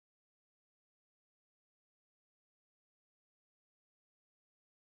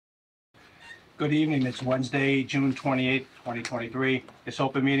Good evening. It's Wednesday, June 28th, 2023. This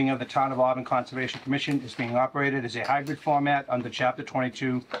open meeting of the Town of Auburn Conservation Commission is being operated as a hybrid format under Chapter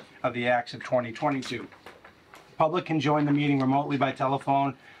 22 of the Acts of 2022. The public can join the meeting remotely by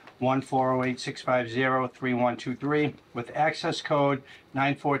telephone 1-408-650-3123 with access code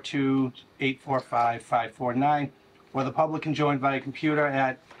 942-845-549, or the public can join via computer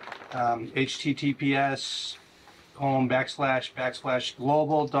at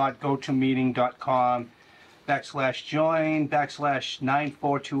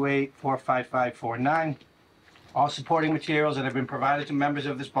All supporting materials that have been provided to members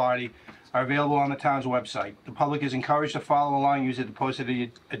of this body are available on the town's website. The public is encouraged to follow along using the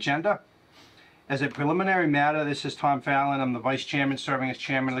posted agenda. As a preliminary matter, this is Tom Fallon. I'm the Vice Chairman serving as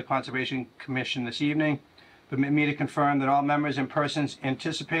Chairman of the Conservation Commission this evening. Permit me to confirm that all members and persons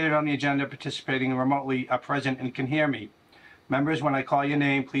anticipated on the agenda participating remotely are present and can hear me. Members, when I call your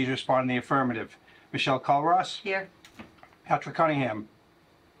name, please respond in the affirmative. Michelle Culross? Here. Patrick Cunningham?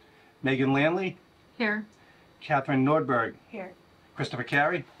 Megan Lanley? Here. Catherine Nordberg? Here. Christopher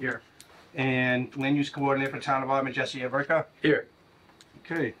Carey? Here. And Land Use Coordinator for Town of Auburn, Jesse Averka? Here.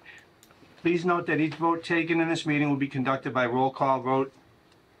 Okay. Please note that each vote taken in this meeting will be conducted by roll call vote.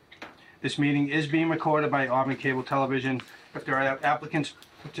 This meeting is being recorded by Auburn Cable Television. If there are applicants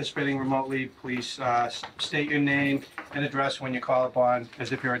participating remotely, please state your name and address when you call upon,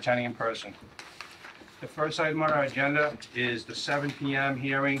 as if you're attending in person. The first item on our agenda is the 7 p.m.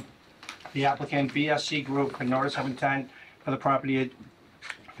 hearing. The applicant BSC Group for notice of intent for the property at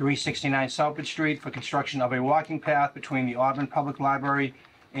 369 Southbridge Street for construction of a walking path between the Auburn Public Library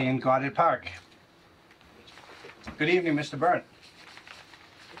and Goddard Park. Good evening, Mr. Byrne.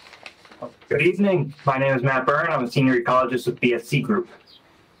 Good evening. My name is Matt Byrne. I'm a senior ecologist with BSC Group,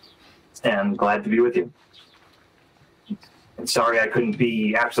 and glad to be with you. And sorry I couldn't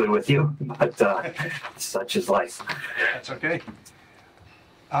be actually with you, but such is life. That's okay.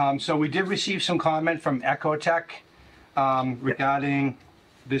 So we did receive some comment from Ecotech regarding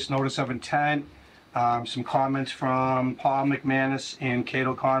this notice of intent. Some comments from Paul McManus and Kate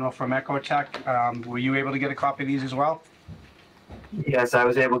O'Connell from Ecotech. Were you able to get a copy of these as well? Yes, I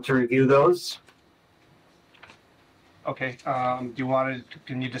was able to review those. Okay. Do you want to?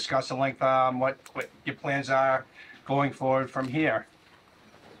 Can you discuss at length what your plans are going forward from here?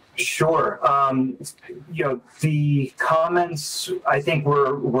 Sure. The comments I think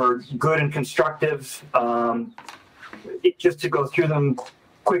were good and constructive. Just to go through them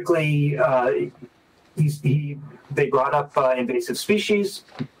quickly, they brought up invasive species.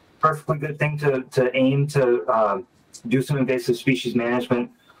 Perfectly good thing to aim to do some invasive species management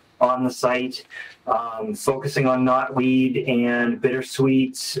on the site. Focusing on knotweed and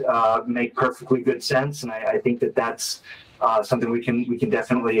bittersweet make perfectly good sense, and I think that that's something we can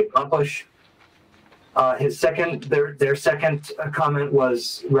definitely accomplish. Their second comment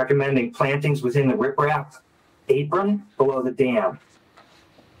was recommending plantings within the riprap apron below the dam.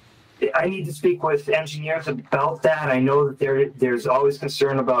 I need to speak with engineers about that. I know that there's always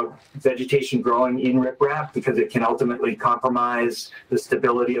concern about vegetation growing in riprap because it can ultimately compromise the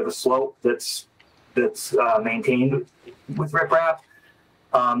stability of a slope that's maintained with riprap.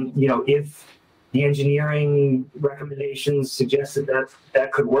 If the engineering recommendations suggest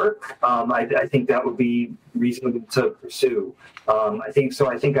that could work, I think that would be reasonable to pursue. I think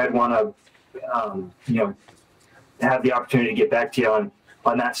I'd want to, have the opportunity to get back to you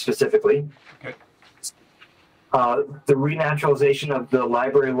on that specifically. Okay. The renaturalization of the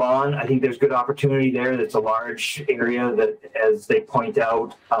library lawn, I think there's good opportunity there. That's a large area that, as they point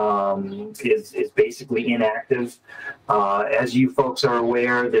out, is basically inactive. As you folks are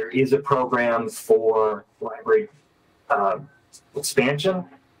aware, there is a program for library expansion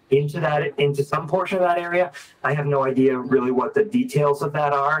into some portion of that area. I have no idea really what the details of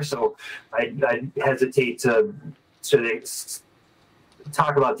that are, so I hesitate to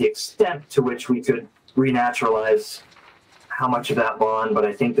talk about the extent to which we could renaturalize how much of that lawn, but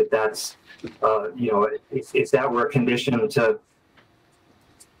I think that's if that were a condition to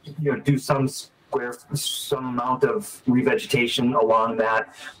do some amount of revegetation along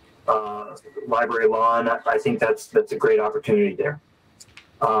that library lawn, I think that's a great opportunity there.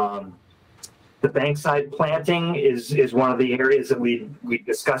 The bankside planting is one of the areas that we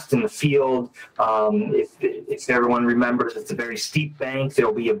discussed in the field. If everyone remembers, it's a very steep bank.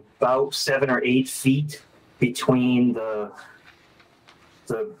 There'll be about 7 or 8 feet between the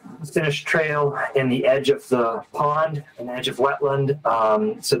finished trail and the edge of the pond and edge of wetland.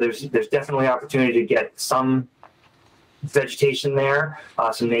 So there's definitely opportunity to get some vegetation there,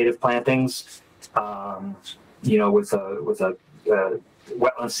 some native plantings. With a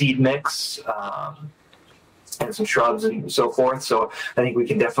wetland seed mix, and some shrubs and so forth. So I think we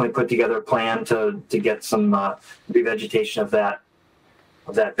can definitely put together a plan to get some revegetation of that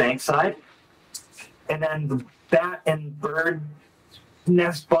bank side. And then the bat and bird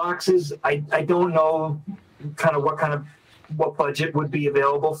nest boxes, I don't know what budget would be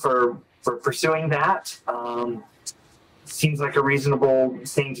available for pursuing that. Seems like a reasonable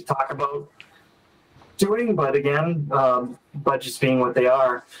thing to talk about doing, but again, budgets being what they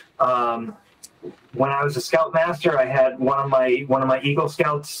are. When I was a scoutmaster, I had one of my Eagle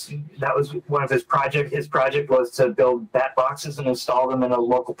Scouts. That was one of his project. His project was to build bat boxes and install them in a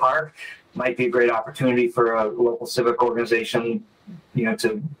local park. Might be a great opportunity for a local civic organization,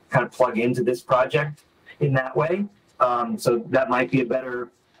 to kind of plug into this project in that way. So that might be a better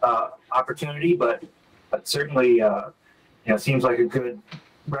opportunity, but certainly, seems like a good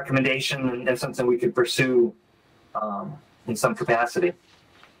recommendation and something we could pursue in some capacity.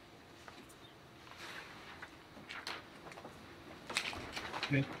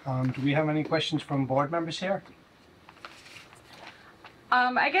 Okay. Do we have any questions from board members here?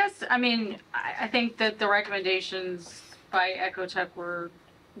 I guess, I think that the recommendations by Ecotech were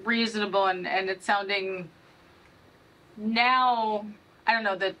reasonable and it's sounding now, I don't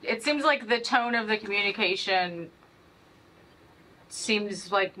know, that it seems like the tone of the communication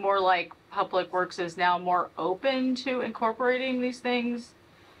seems like more like Public Works is now more open to incorporating these things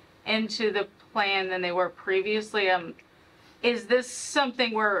into the plan than they were previously. Is this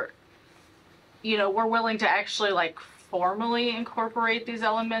something where, we're willing to actually formally incorporate these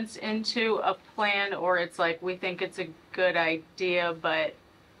elements into a plan, or it's like we think it's a good idea, but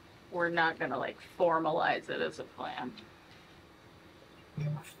we're not going to formalize it as a plan?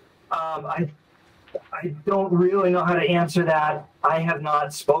 I don't really know how to answer that. I have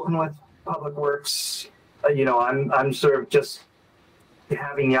not spoken with Public Works. I'm sort of just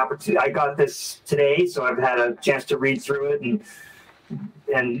having the opportunity. I got this today, so I've had a chance to read through it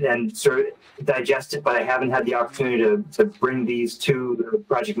and sort of digest it, but I haven't had the opportunity to bring these to the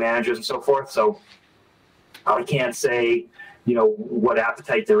project managers and so forth. So I can't say, what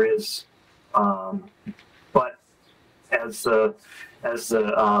appetite there is. But as the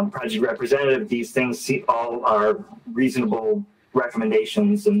project representative, these things all are reasonable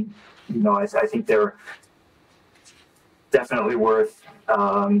recommendations, and I think they're definitely worth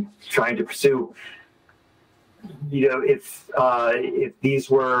trying to pursue. If these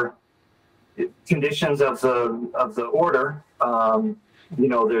were conditions of the order,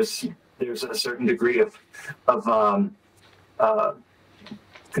 there's a certain degree of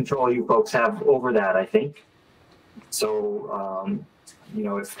control you folks have over that, I think. So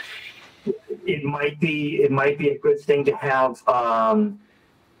if it might be a good thing to have an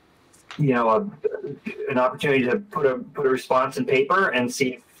opportunity to put a response in paper and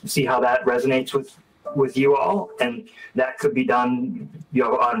see how that resonates with you all, and that could be done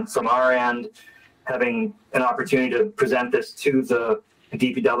from our end, having an opportunity to present this to the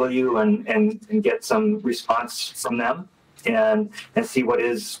DPW and get some response from them and see what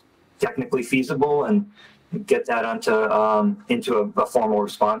is technically feasible and get that into a formal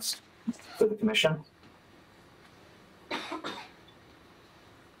response for the commission.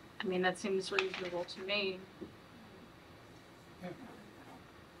 That seems reasonable to me.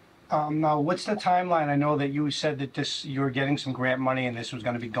 Now, what's the timeline? I know that you said that you were getting some grant money and this was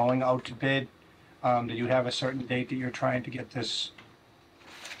going to be going out to bid. Do you have a certain date that you're trying to get this?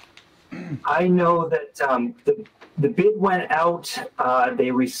 I know that the bid went out.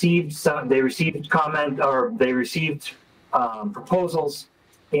 They received comment, or they received proposals,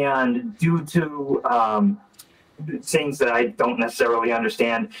 and due to things that I don't necessarily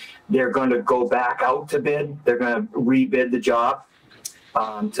understand, they're going to go back out to bid. They're going to rebid the job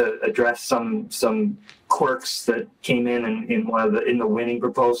to address some quirks that came in the winning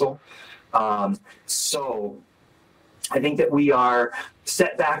proposal. So I think that we are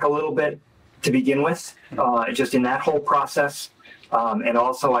set back a little bit to begin with, just in that whole process. And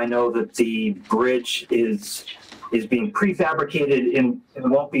also I know that the bridge is being prefabricated and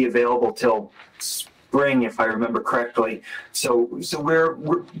won't be available till spring, if I remember correctly. So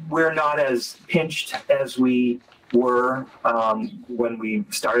we're not as pinched as we were when we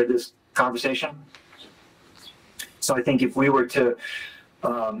started this conversation. So I think if we were to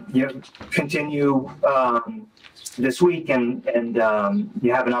continue this week and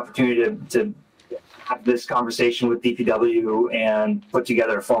you have an opportunity to have this conversation with DPW and put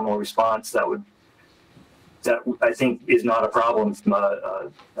together a formal response, that I think is not a problem from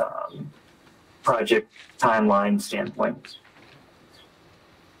a project timeline standpoint.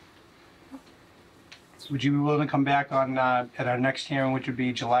 would you be willing to come back on, at our next hearing, which would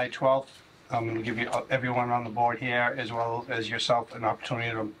be July 12th? We'll give you, everyone on the board here, as well as yourself, an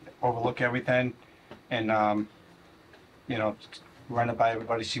opportunity to overlook everything and, you know, run it by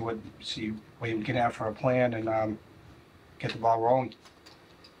everybody, see what we can have for a plan and, get the ball rolling.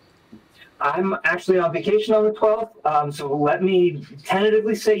 I'm actually on vacation on the 12th, so let me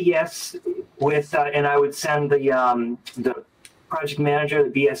tentatively say yes with, and I would send the project manager,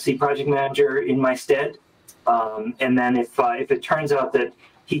 the BSC project manager in my stead. And then if it turns out that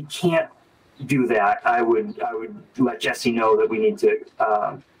he can't do that, I would let Jesse know that we need to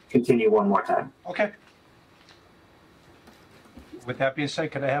continue one more time. Okay. With that being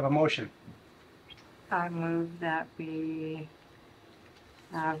said, could I have a motion? I move that we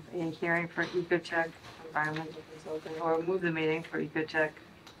have a hearing for EcoCheck environmental consulting, or move the meeting for EcoCheck,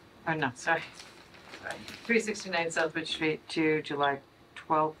 oh no, sorry. 369 Southwood Street to July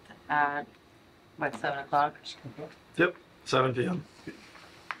 12th at, what, 7 o'clock? Yep, 7 p.m.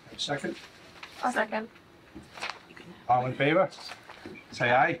 Second? A second. All in favor?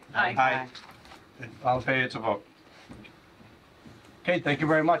 Say aye. Aye. Aye. All in favor, it's a vote. Okay, thank you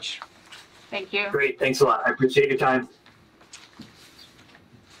very much. Thank you. Great, thanks a lot. I appreciate your time.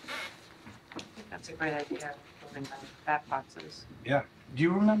 I think that's a great idea, building the bat boxes. Yeah. Do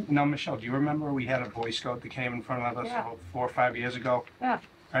you remember, no, Michelle, do you remember we had a Boy Scout that came in front of us Yeah. about 4 or 5 years ago? Yeah.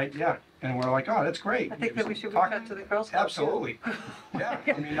 Right, yeah. And we're like, oh, that's great. I think that we should reach Talk- out to the Girl Scouts. too. Absolutely. Yeah,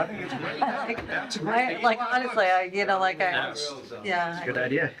 I mean, I think it's great. That's a great. I, like, honestly, yeah. Good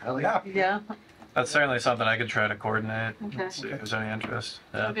idea. I like it. Yeah. Yeah, That's certainly something I could try to coordinate. Okay. See if there's any interest.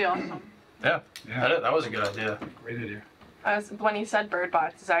 That'd Yeah, be awesome. yeah. That was a good idea. Great idea. When you said bird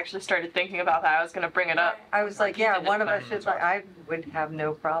boxes, I actually started thinking about that. I was going to bring it up. I was like, yeah, one of us That's should, like, I would have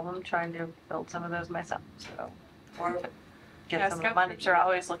no problem trying to build some of those myself, so. Or Yeah, get some scout money. groups are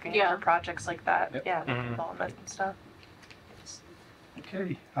always looking Yeah. for projects like that, Yep. Yeah. Mhm. development and stuff.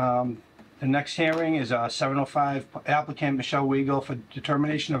 Okay, the next hearing is 7:05 applicant Michelle Weigel for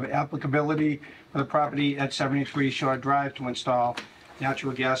determination of applicability for the property at 73 Shore Drive to install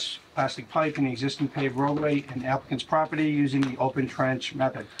natural gas plastic pipe in the existing paved roadway in applicant's property using the open trench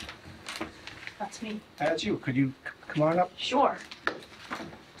method. That's me. That's you. Could you come on up? Sure.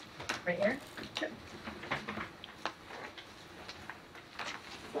 Right here?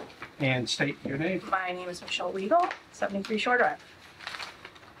 And state your name. My name is Michelle Weigel, 73 Shore Drive.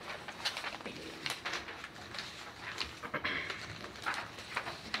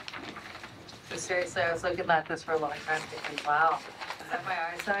 But seriously, I was looking at this for a long time thinking, wow, is that my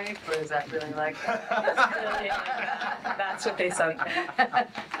eyesight, or is that really like? That's what they sent me.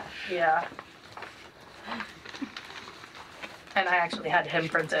 Yeah. And I actually had him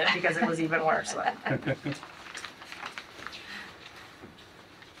print it because it was even worse.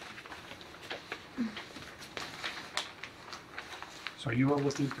 So you are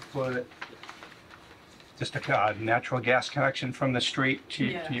looking to put just a natural gas connection from the street to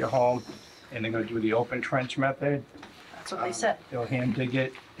your home, and they're gonna do the open trench method. That's what they said. They'll hand dig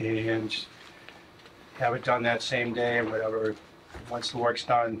it and have it done that same day or whatever. Once the work's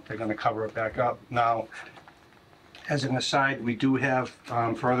done, they're gonna cover it back up. Now, as an aside, we do have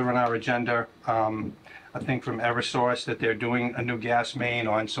further on our agenda, a thing from Eversource that they're doing a new gas main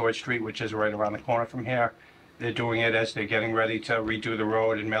on Sword Street, which is right around the corner from here. They're doing it as they're getting ready to redo the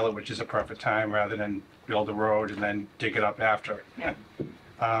road and mill it, which is a perfect time rather than build the road and then dig it up after. Yeah.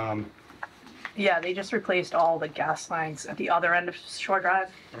 Um, Yeah, they just replaced all the gas lines at the other end of Shore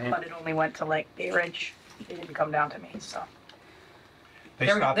Drive, but it only went to like Bay Ridge. They didn't come down to me, so. They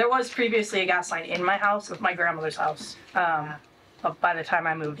There, stopped, there was previously a gas line in my house, with my grandmother's house. But by the time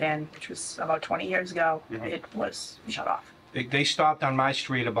I moved in, which was about 20 years ago, it was shut off. they stopped on my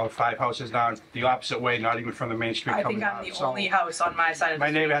street about 5 houses down, the opposite way, not even from the main street I coming think down. I'm the So only house on my side of the my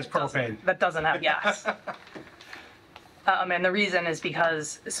street neighbor has that doesn't- propane. that doesn't have gas. And the reason is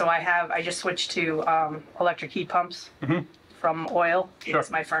because, so I just switched to electric heat pumps from oil Sure.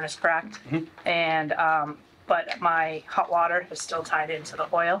 because my furnace cracked. And, but my hot water is still tied into the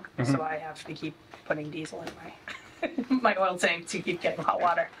oil, so I have to keep putting diesel in my, my oil tank to keep getting hot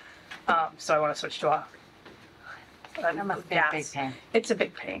water. So I want to switch to a That must be a big gas. pain. It's a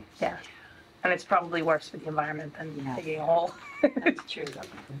big pain, yeah. And it's probably worse for the environment than Yeah. digging a hole. That's true.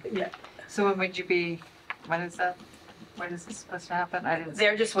 Yeah. So when would you be, when is that? When is this supposed to happen? I didn't.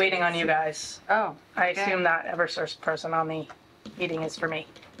 They're just waiting on you guys. Oh, I okay. assume that Eversource person on the meeting is for me.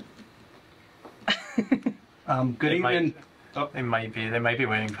 Good It might- evening. They might be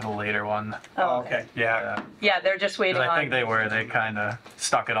waiting for the later one. Oh, okay, yeah. Yeah. Yeah, they're just 'Cause waiting I on. think they kind of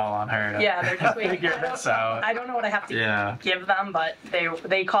stuck it all on her. To Yeah, they're just waiting. figure this out. I don't know what I have to Yeah. give them, but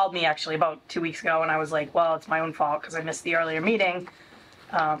they called me actually about 2 weeks ago, and I was like, well, it's my own fault because I missed the earlier meeting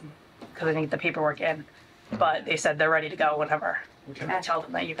because I didn't get the paperwork in. But they said they're ready to go whenever. I tell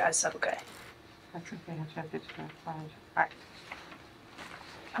them that you guys said okay. That's okay, I tried to do it. Alright,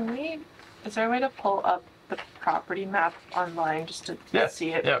 Can we, is there a way to pull up the property map online just to Yeah,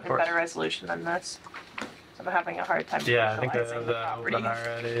 see it yeah, of in course. better resolution than this? So I'm having a hard time Yeah, I think visualizing the that property. open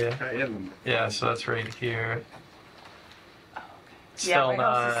already. Yeah, so that's right here. Yeah, Still my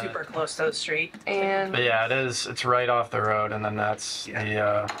house is not. super close to the street. And But yeah, it is. It's right off the road, and then that's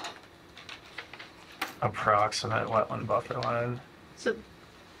the approximate wetland buffer line.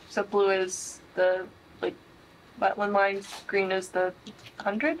 so blue is the like wetland lines, green is the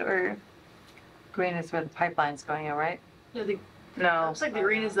 100 or green is where the pipeline's going in, right? Yeah, the, No. looks like the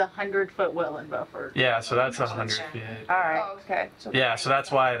green is the 100-foot wetland buffer. Yeah, so that's 100 feet. Alright, oh, okay. So Yeah, so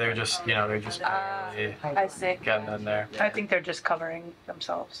that's why they're just barely I see. getting in there. I think they're just covering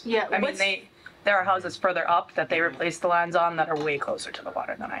themselves. Yeah, I mean, what's- there are houses further up that they replaced the lines on that are way closer to the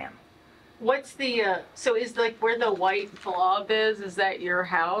water than I am. What's the, so is like where the white blob is that your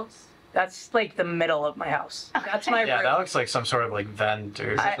house? That's like the middle of my house. That's my Yeah, room. that looks like some sort of like vent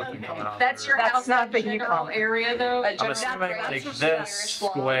or something coming off. That's the your roof. That's house, not that the general Yukon. area though? I'm assuming like this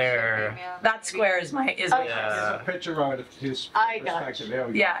square. That square is my Okay. Yeah. Picture out of his I got perspective. There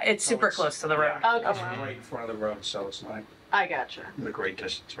we go. yeah, it's super close to the road. Okay, It's right in front of the road, so it's not I gotcha. a great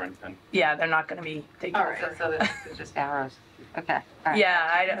distance or anything. Yeah, they're not going to be taking All right. over. so they're just arrows. Okay, alright.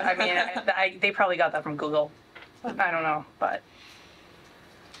 Yeah, I mean, they probably got that from Google. I don't know, but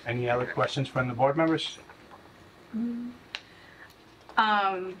Any other questions from the board members?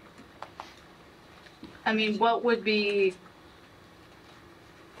 I mean, what would be,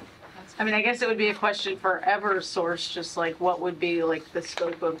 I mean, I guess it would be a question for Eversource, just like what would be like the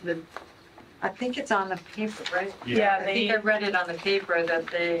scope of the, I think it's on the paper, right? yeah, I think I read it on the paper that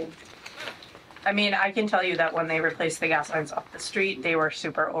they, I mean, I can tell you that when they replaced the gas lines up the street, they were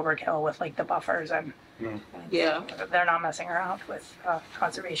super overkill with like the buffers and yeah. they're not messing around with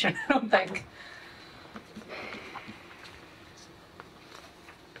conservation, I don't think.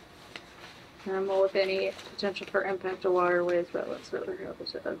 Minimal with any potential for impact to waterways, wetlands, river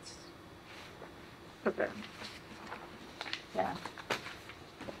habitats. Okay. Yeah.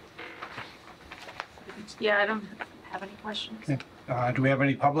 Yeah, I don't have any questions. Do we have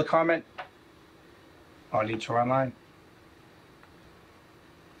any public comment? Audience or online?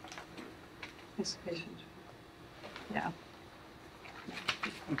 participation. Yeah.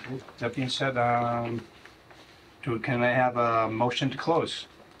 Okay. That being said, can I have a motion to close?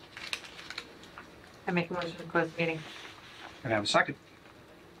 I make a motion to close the meeting. Can I have a second?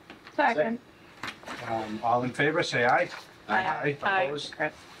 Second. All in favor, say aye. Aye. Opposed?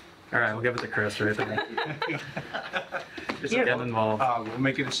 All right, we'll give it to Chris right there. Just get involved. We'll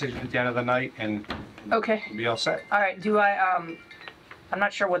make a decision at the end of the night and Okay, we'll be all set. all right, I'm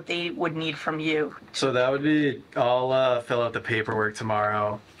not sure what they would need from you. So that would be, I'll fill out the paperwork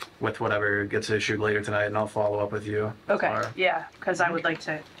tomorrow with whatever gets issued later tonight, and I'll follow up with you. Okay, tomorrow. yeah, because I would like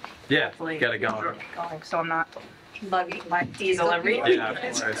to Yeah, hopefully get it going. so I'm not lugging my diesel every week. Yeah, of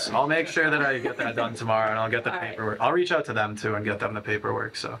course. I'll make sure that I get that done tomorrow, and I'll get the All right. paperwork. I'll reach out to them too and get them the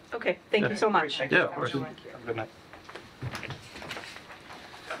paperwork, so. Okay, thank you so much. Yeah, of course. Have a good night.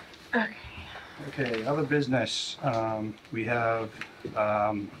 Okay. Okay, other business. We have,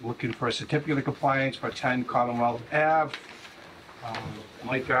 looking for a certificate of compliance for 10 Commonwealth Ave.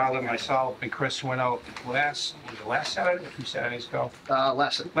 Mike Garland, myself, and Chris went out was it last Saturday or 2 Saturdays ago?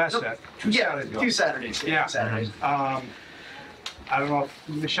 Last Saturday, 2 Saturdays ago. 2 Saturdays. Yeah. Saturdays. I don't know, if-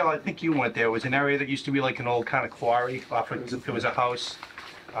 Michelle, I think you went there. It was an area that used to be like an old kind of quarry. Off of, it was a house.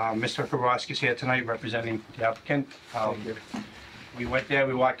 Mr. Kowalski's here tonight representing the applicant. We went there,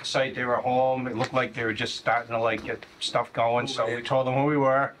 we walked the site, they were home. It looked like they were just starting to like get stuff going. So we told them who we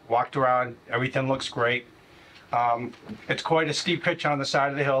were, walked around, everything looks great. It's quite a steep pitch on the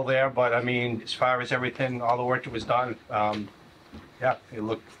side of the hill there, but I mean, as far as everything, all the work that was done, yeah, it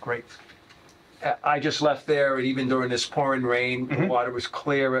looked great. I just left there, and even during this pouring rain, the water was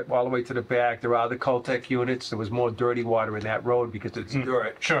clear all the way to the back. There are the Coltech units. There was more dirty water in that road because it's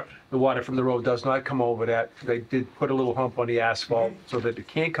dirt. Sure. The water from the road does not come over that. They did put a little hump on the asphalt so that it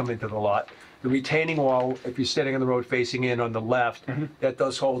can't come into the lot. The retaining wall, if you're standing on the road facing in on the left, that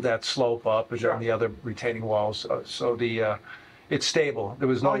does hold that slope up, and Sure. then the other retaining walls. So the It's stable. There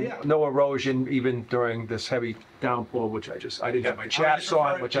was Oh, no, yeah. no erosion even during this heavy downpour, which I didn't have my chaps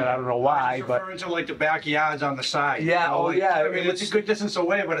on, which I don't know why, I'm but. referring to like the backyards on the side. Yeah, You know, oh, like, yeah, I mean, it's it's- a good distance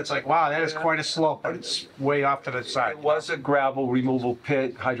away, but it's like, wow, that is Yeah. quite a slope, but it's way off to the side. It was a gravel removal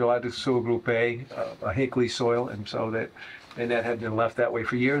pit, hydrolytic sewer group A, a Hinkley soil, and so that, and that had been left that way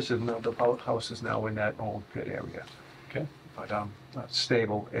for years, and the boathouse is now in that old pit area. Okay. But,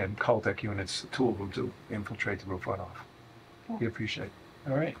 stable, and Caltech units, two of them to infiltrate the roof runoff. We appreciate it.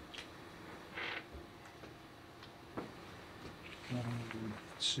 All right. Let's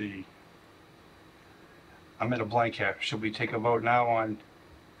see. I'm at a blank here. Should we take a vote now on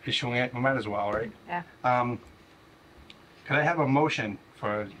issuing it? We might as well, right? Yeah. Could I have a motion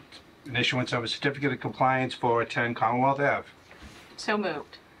for an issuance of a certificate of compliance for 10 Commonwealth Ave? So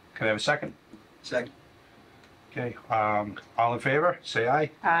moved. Could I have a second? Second. Okay, all in favor, say aye.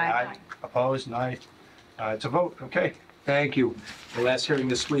 Aye. Opposed, nay. It's a vote, okay. Thank you. The last hearing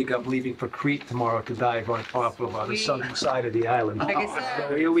this week, I'm leaving for Crete tomorrow to dive on top of the southern side of the island. Like I said,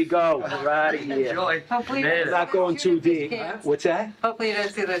 So here we go, we're out of here. hopefully. We're not going too deep. What's that? Hopefully you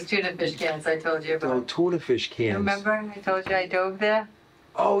don't see those tuna fish cans I told you Oh, about. tuna fish cans. Remember, I told you I dove there?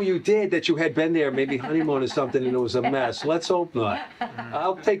 Oh, you did, that you had been there, maybe honeymoon or something, and it was a mess. Let's hope not.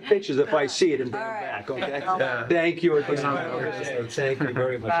 I'll take pictures if I see it and bring them back, okay? Yeah. Thank you. Thank you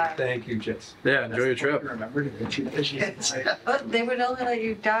very much. Bye. Thank you, Jess. Yeah, enjoy your trip. But they would only let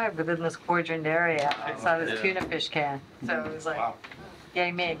you dive within this quadrant area. I saw this Yeah. tuna fish can, so it was like, Wow.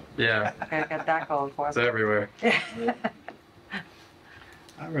 yay me. Yeah, I got that going for it's me. everywhere.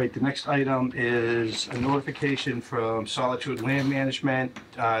 All right, the next item is a notification from Solitude Land Management.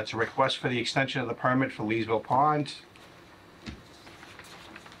 It's a request for the extension of the permit for Leesville Pond.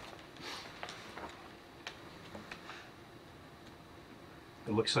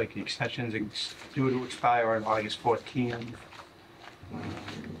 It looks like the extension is due to expire on August 14th.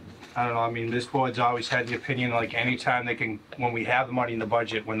 I don't know, I mean, this board's always had the opinion, like, anytime they can, when we have the money in the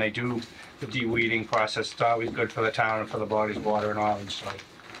budget, when they do the de-weeding process, it's always good for the town and for the bodies, water and all, and so.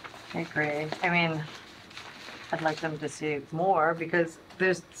 I agree. I mean, I'd like them to see more because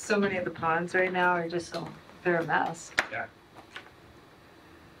there's so many of the ponds right now are just so, they're a mess. Yeah.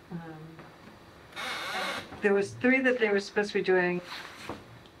 There was 3 that they were supposed to be doing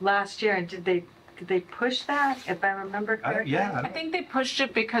last year, and did they push that, if I remember correctly? I think they pushed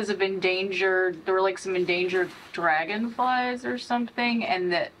it because of endangered, there were like some endangered dragonflies or something,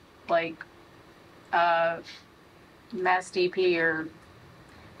 and that like, Mass DP or,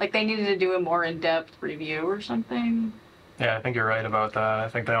 like they needed to do a more in-depth review or something. Yeah, I think you're right about that. I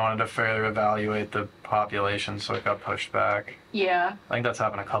think they wanted to further evaluate the population, so it got pushed back. Yeah, I think that's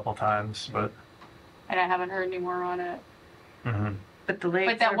happened a couple times, but. and I haven't heard any more on it. Mhm. But the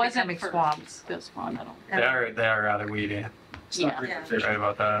lakes that are wasn't becoming for- swamps. This one, I don't. They are rather weedy. Yeah. You're right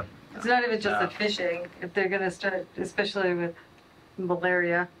about that. It's not even just the Yeah. fishing, if they're gonna start, especially with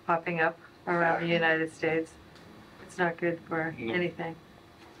malaria popping up around the United States, it's not good for No. anything.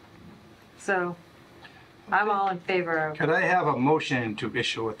 So, I'm all in favor of, Could I have a motion to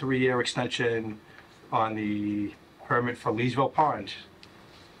issue a 3-year extension on the permit for Leesville Pond?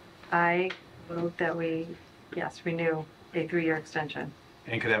 I vote that we, yes, renew a 3-year extension.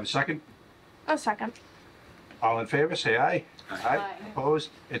 And could I have a second? A second. All in favor, say aye. Aye. Opposed?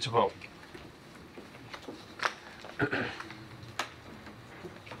 It's a vote.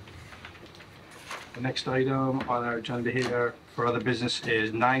 The next item on our agenda here for other business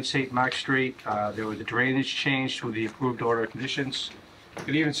is 9 St. Mark Street. There was a drainage change to the approved order of conditions.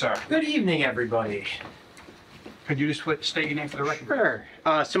 Good evening, sir. Good evening, everybody. Could you just state your name for the record?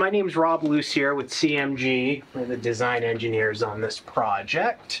 Sure. So my name is Rob Luce here with CMG. We're the design engineers on this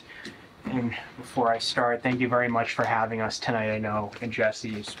project. And before I start, thank you very much for having us tonight. I know, and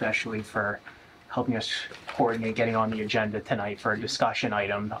Jesse especially, for helping us coordinate getting on the agenda tonight for a discussion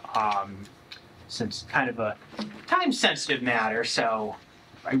item. Since kind of a time-sensitive matter, so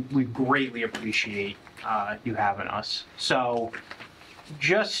we greatly appreciate you having us. So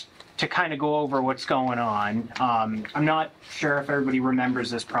just to kind of go over what's going on, I'm not sure if everybody remembers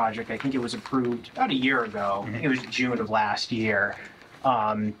this project. I think it was approved about a year ago. I think it was June of last year.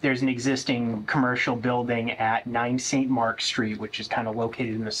 There's an existing commercial building at 9 St. Mark Street, which is kind of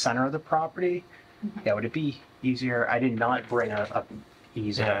located in the center of the property. Yeah, would it be easier? I did not bring a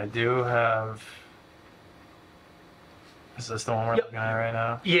easel. Yeah, I do have. Is this the one we're Yep. looking at right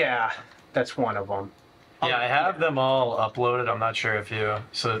now? Yeah, that's one of them. Yeah, I have them all uploaded. I'm not sure if you.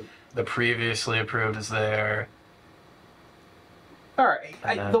 So the previously approved is there. All right,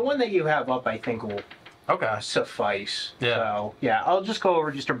 And then- the one that you have up, I think, will Okay. suffice. Yeah. So, yeah, I'll just go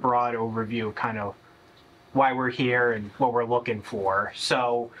over just a broad overview of kind of why we're here and what we're looking for.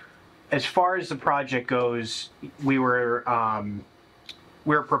 So as far as the project goes, we were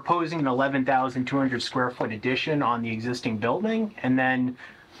proposing an 11,200 square foot addition on the existing building. And then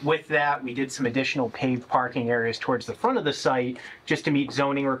with that, we did some additional paved parking areas towards the front of the site just to meet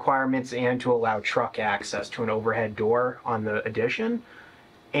zoning requirements and to allow truck access to an overhead door on the addition.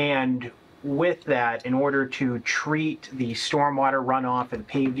 And with that, in order to treat the stormwater runoff in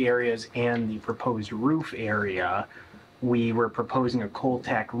paved areas and the proposed roof area, we were proposing a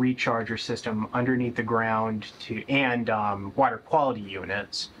Coltech recharger system underneath the ground and water quality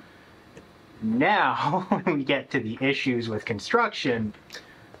units. Now, when we get to the issues with construction,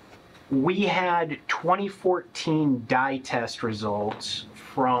 we had 2014 dye test results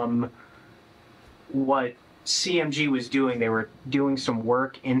from what CMG was doing. They were doing some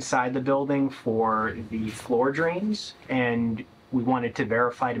work inside the building for the floor drains, and we wanted to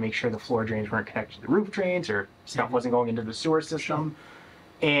verify to make sure the floor drains weren't connected to the roof drains or stuff wasn't going into the sewer system.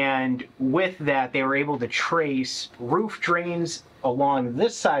 And with that, they were able to trace roof drains along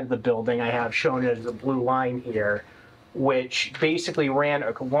this side of the building. I have shown it as a blue line here, which basically ran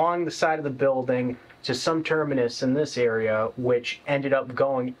along the side of the building to some terminus in this area, which ended up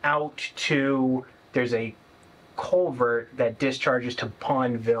going out to, there's a culvert that discharges to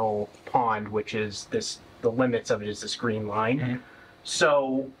Pondville Pond, which is this, the limits of it is this green line. Mm-hmm.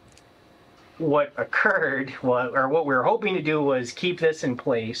 So what occurred, or what we were hoping to do, was keep this in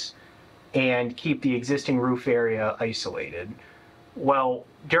place and keep the existing roof area isolated. Well,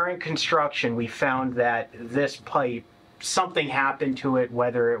 during construction, we found that this pipe, something happened to it,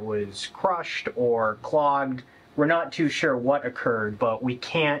 whether it was crushed or clogged. We're not too sure what occurred, but we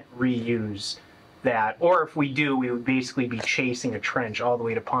can't reuse that. Or if we do, we would basically be chasing a trench all the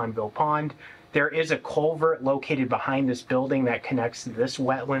way to Pondville Pond. There is a culvert located behind this building that connects this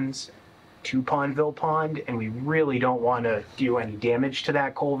wetlands to Pondville Pond, and we really don't want to do any damage to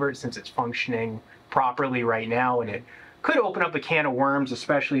that culvert since it's functioning properly right now, and it could open up a can of worms,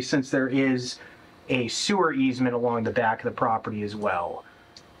 especially since there is a sewer easement along the back of the property as well.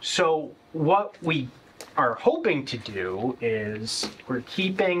 So what we are hoping to do is we're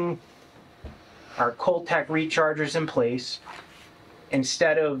keeping our Coltech rechargers in place.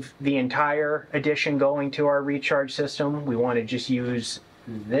 Instead of the entire addition going to our recharge system, we want to just use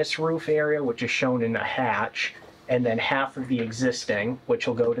this roof area, which is shown in a hatch, and then half of the existing, which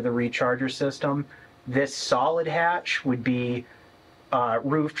will go to the recharger system. This solid hatch would be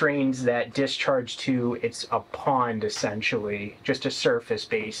roof drains that discharge to, it's a pond essentially, just a surface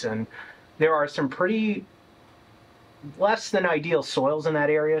basin. There are some pretty less than ideal soils in that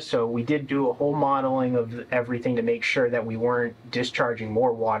area, so we did do a whole modeling of everything to make sure that we weren't discharging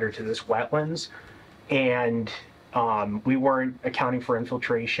more water to this wetlands, and we weren't accounting for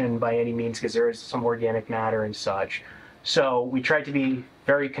infiltration by any means because there is some organic matter and such. So we tried to be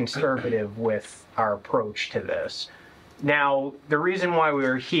very conservative with our approach to this. Now, the reason why we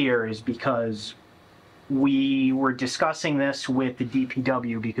were here is because we were discussing this with the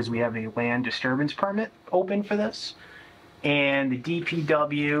DPW because we have a land disturbance permit open for this. And the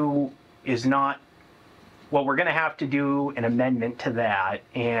DPW is not, well, we're going to have to do an amendment to that.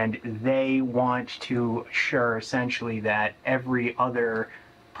 And they want to assure essentially that every other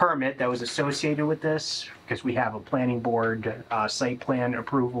permit that was associated with this, because we have a planning board site plan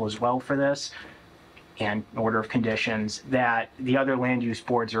approval as well for this, and order of conditions, that the other land use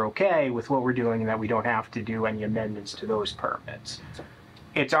boards are okay with what we're doing and that we don't have to do any amendments to those permits.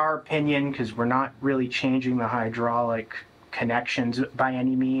 It's our opinion, because we're not really changing the hydraulic connections by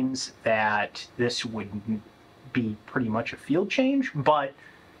any means, that this would be pretty much a field change, but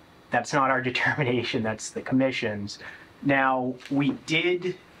that's not our determination, that's the commission's. Now, we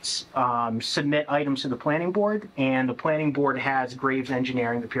did submit items to the planning board, and the planning board has Graves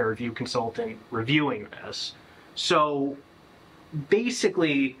Engineering, the peer review consultant, reviewing this. So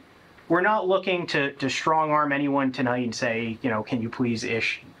basically, we're not looking to strong arm anyone tonight and say, you know, can you please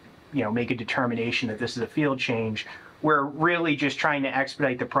make a determination that this is a field change. We're really just trying to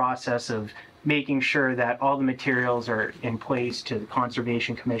expedite the process of making sure that all the materials are in place to the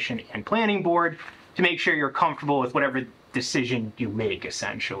Conservation Commission and Planning Board to make sure you're comfortable with whatever decision you make,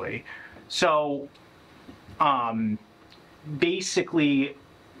 essentially. So basically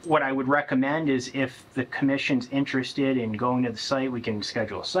what I would recommend is if the commission's interested in going to the site, we can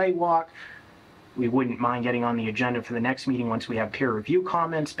schedule a site walk. We wouldn't mind getting on the agenda for the next meeting once we have peer review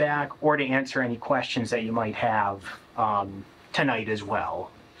comments back, or to answer any questions that you might have tonight as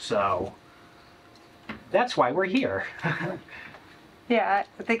well. So that's why we're here. Yeah,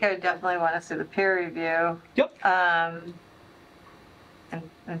 I think I would definitely want to see the peer review. Yep.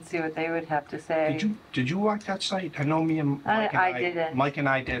 and see what they would have to say. Did you walk that site? I know me and Mike I didn't. Mike and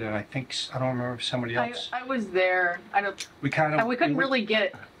I did, and I think, I don't remember if somebody I, else. I was there. I don't, We kind and of. we couldn't really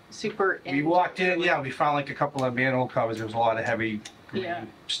get super We into walked in, it. yeah, we found like a couple of manhole covers. There was a lot of heavy green Yeah.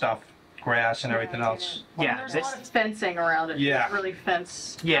 stuff, grass and everything else. Yeah, There's this- a lot of fencing around it. Yeah. It's really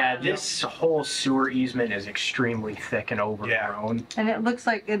fenced. Yeah, this whole sewer easement is extremely thick and overgrown. And it looks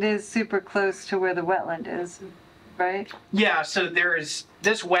like it is super close to where the wetland is, right? Yeah, so this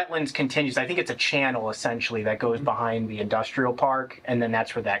wetlands continues. I think it's a channel essentially that goes behind the industrial park, and then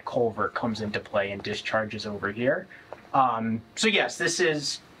that's where that culvert comes into play and discharges over here. So yes, this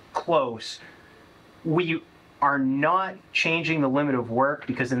is close. We are not changing the limit of work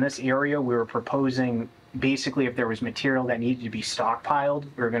because in this area we were proposing basically if there was material that needed to be stockpiled,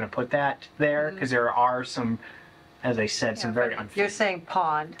 we were going to put that there because there are some, as I said, some very You're saying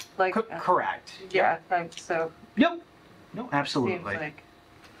pond, like, correct. yeah, so Yep. No, seems absolutely. like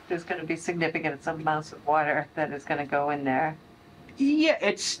there's gonna be significant amounts of water that is gonna go in there. Yeah,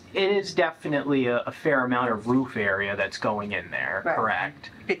 it is definitely a fair amount of roof area that's going in there. Right.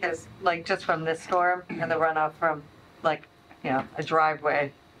 Correct. Because like just from this storm and the runoff from like, a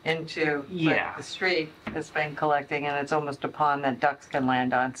driveway into like, Yeah. the street has been collecting and it's almost a pond that ducks can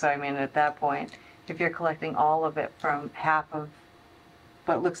land on. So I mean, at that point, if you're collecting all of it from half of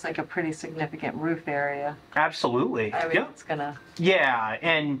what looks like a pretty significant roof area, Absolutely. I mean, Yeah. it's gonna, Yeah,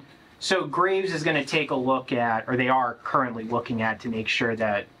 and so Graves is going to take a look at, or they are currently looking at, to make sure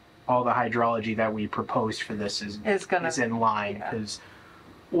that all the hydrology that we proposed for this is in line. yeah. Because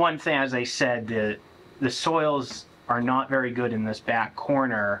one thing, as I said, the soils are not very good in this back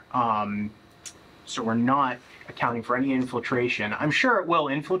corner, so we're not accounting for any infiltration. I'm sure it will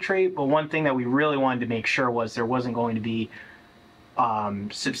infiltrate, but one thing that we really wanted to make sure was there wasn't going to be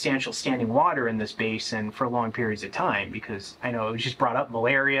substantial standing water in this basin for long periods of time, because I know it was just brought up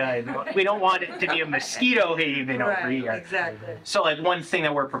malaria, and we don't want it to be a mosquito haven over right, here. exactly. So like one thing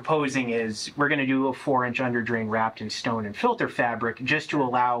that we're proposing is we're going to do a 4-inch under drain wrapped in stone and filter fabric just to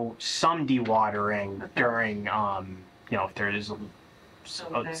allow some dewatering during, if there is a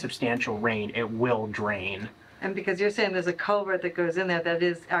Okay. substantial rain, it will drain. And because you're saying there's a culvert that goes in there that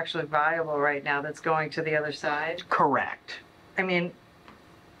is actually viable right now, that's going to the other side. Correct. I mean,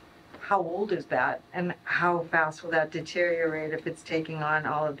 how old is that? And how fast will that deteriorate if it's taking on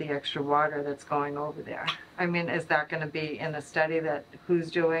all of the extra water that's going over there? I mean, is that gonna be in the study that who's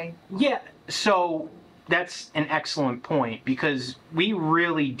doing? Yeah, so that's an excellent point, because we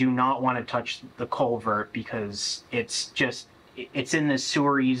really do not want to touch the culvert because it's in this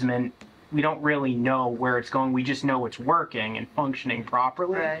sewer easement. We don't really know where it's going. We just know it's working and functioning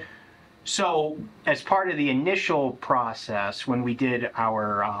properly. Right. So as part of the initial process, when we did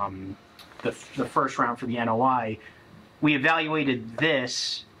our, the first round for the NOI, we evaluated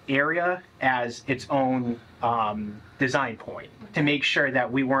this area as its own design point to make sure that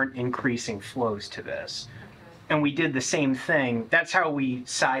we weren't increasing flows to this. And we did the same thing. That's how we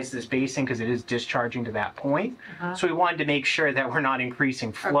sized this basin, because it is discharging to that point. Uh-huh. So we wanted to make sure that we're not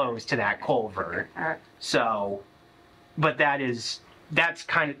increasing flows to that culvert. All right. So, but that is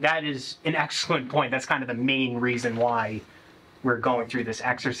an excellent point. That's kind of the main reason why we're going through this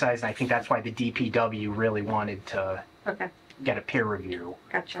exercise. And I think that's why the DPW really wanted to Okay, get a peer review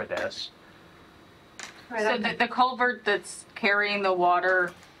gotcha. for this. So the culvert that's carrying the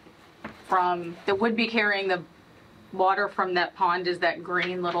water that would be carrying the water from that pond is that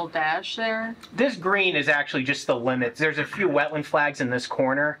green little dash there? This green is actually just the limits. There's a few wetland flags in this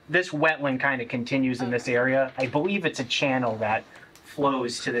corner. This wetland kind of continues in this area. I believe it's a channel that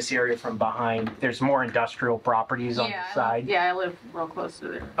flows to this area from behind. There's more industrial properties on the side. Yeah, I live real close to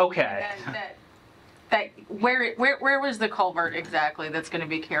there. Okay. Where was the culvert exactly that's going to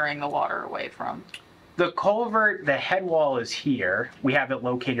be carrying the water away from? The culvert, the head wall is here. We have it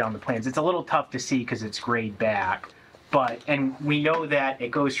located on the plans. It's a little tough to see because it's grayed back. And we know that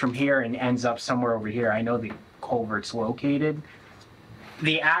it goes from here and ends up somewhere over here. I know the culvert's located.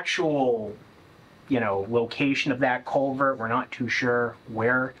 The actual, location of that culvert, we're not too sure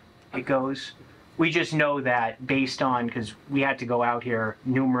where it goes. We just know that based on, because we had to go out here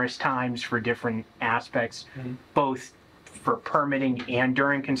numerous times for different aspects, both for permitting and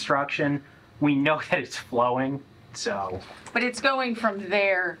during construction, we know that it's flowing, so. But it's going from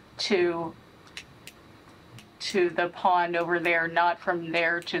there to the pond over there, not from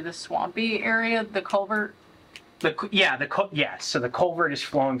there to the swampy area, the culvert? Yes, so the culvert is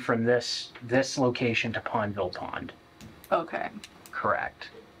flowing from this location to Pondville Pond. Okay. Correct.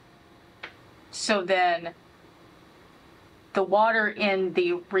 So then the water in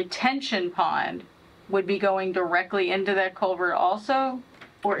the retention pond would be going directly into that culvert also?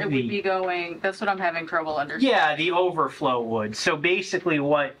 Or it would be going, that's what I'm having trouble understanding. Yeah, the overflow would. So basically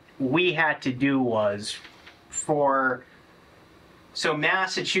what we had to do was so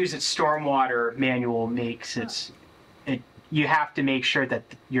Massachusetts Stormwater Manual makes you have to make sure that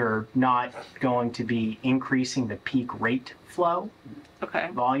you're not going to be increasing the peak rate flow Okay,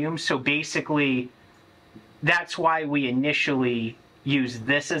 volume. So basically, that's why we initially used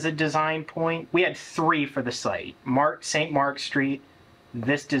this as a design point. We had 3 for the site: St. Mark Street,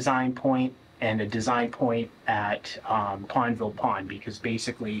 this design point, and a design point at Pondville Pond, because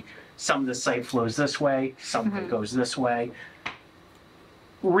basically some of the site flows this way, some of it goes this way.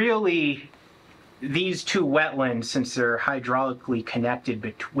 Really, these 2 wetlands, since they're hydraulically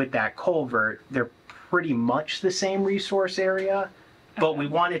connected with that culvert, they're pretty much the same resource area, but we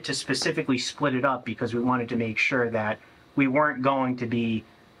wanted to specifically split it up because we wanted to make sure that we weren't going to be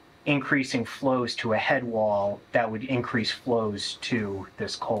increasing flows to a head wall that would increase flows to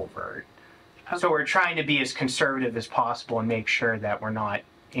this culvert. So we're trying to be as conservative as possible and make sure that we're not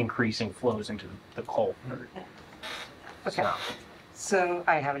increasing flows into the culvert. Okay. So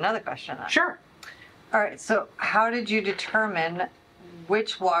I have another question. Sure. All right, so how did you determine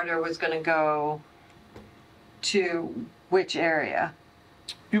which water was going to go to which area?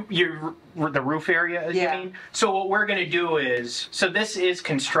 The roof area, Yeah. you mean? So what we're going to do is, so this is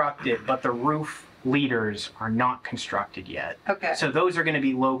constructed, but the roof leaders are not constructed yet. Okay. So those are going to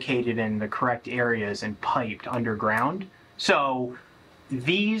be located in the correct areas and piped underground. So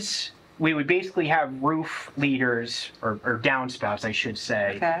these, we would basically have roof leaders, or downspouts, I should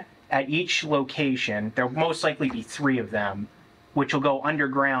say, Okay. at each location. There'll most likely be 3 of them, which will go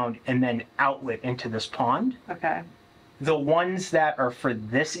underground and then outlet into this pond. Okay. The ones that are for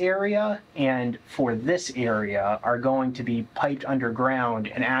this area and for this area are going to be piped underground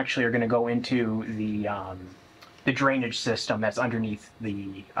and actually are going to go into the drainage system that's underneath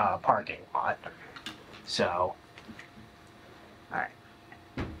the parking lot. So. All right.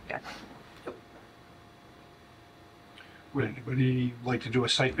 Yeah. Would anybody like to do a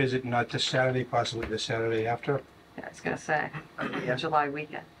site visit, not this Saturday, possibly the Saturday after? Yeah, I was going to say, July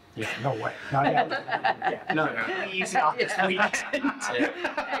weekend. Yeah, no way, not yet. Yeah, no, please not this weekend. Ain't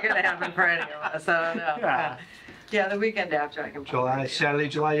gonna happen for any of us, I don't know. Yeah. Yeah, the weekend after I can. Saturday,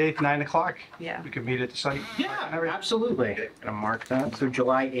 July 8th, 9 o'clock? Yeah. We could meet at the site. Yeah, absolutely. Gonna mark that. So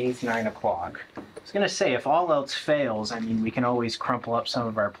July 8th, 9 o'clock. I was gonna say, if all else fails, I mean, we can always crumple up some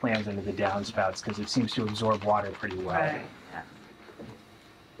of our plans into the downspouts because it seems to absorb water pretty well. Right, yeah.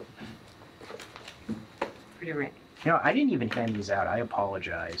 Pretty rainy. You know, I didn't even hand these out. I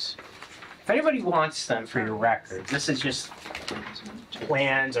apologize. If anybody wants them for your record, this is just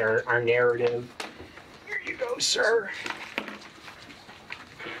plans or our narrative. Here you go, sir.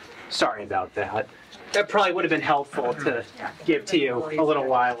 Sorry about that. That probably would have been helpful to give to you a little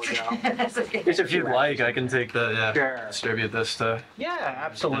while ago. That's okay. There's a If few you'd like, I can take the, Sure. distribute this to Yeah,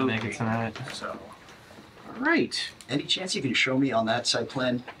 absolutely. make it tonight. So, all right. Any chance you can show me on that site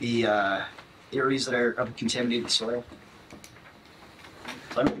plan the areas that are of contaminated soil?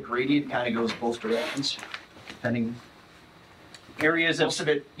 So I know the gradient kind of goes both directions, depending. Areas of Most of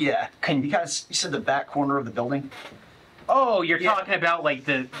it, yeah. Can- You kind of, you said the back corner of the building? Oh, you're Yeah. talking about like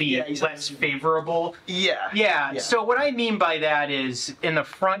the Yeah, you said- less favorable. Yeah. Yeah, Yeah. so what I mean by that is in the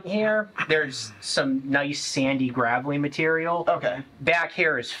front here, there's some nice sandy gravelly material. Okay. Back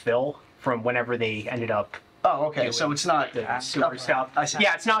here is fill from whenever they ended up Oh, okay. So it's not the sewer okay. stuff. I see.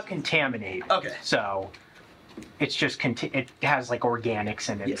 Yeah, it's not contaminated. Okay. So it's just it has like organics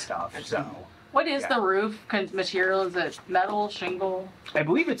in it Yeah. and stuff. So what is Yeah. the roof material? Is it metal, shingle? I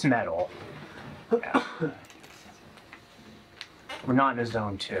believe it's metal. Yeah. We're not in a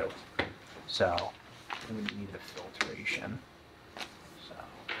zone 2, so we need the filtration. So.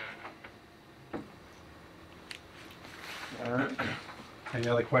 Any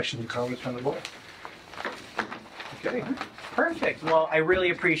other questions or comments from the board? Okay. Perfect. Well, I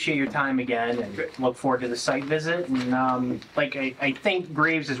really appreciate your time again and look forward to the site visit. And I think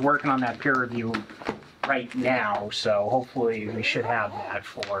Graves is working on that peer review right now, so hopefully we should have that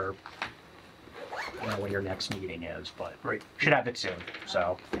for, I don't know when your next meeting is, but Right. should have it soon.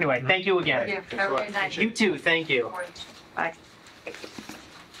 So anyway, thank you again. Thank you. Have a good night. You too. Thank you. Bye.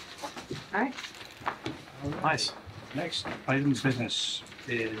 All right. Nice. Next item of business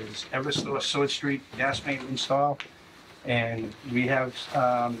is Eversource Sword Street gas main install. And we have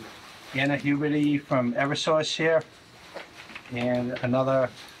Anna Huberty from Eversource here and another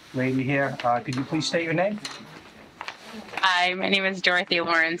lady here. Could you please state your name? Hi, my name is Dorothy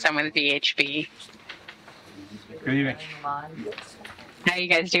Lawrence. I'm with VHB. Good evening. How are you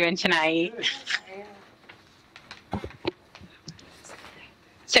guys doing tonight?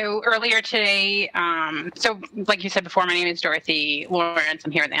 So earlier today, so like you said before, my name is Dorothy Lawrence.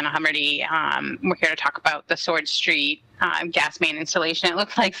 I'm here with Anna Hummerty. We're here to talk about the Sword Street gas main installation. It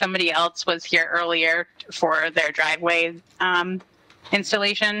looked like somebody else was here earlier for their driveway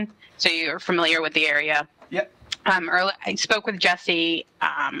installation. So you're familiar with the area. Yep. I spoke with Jesse,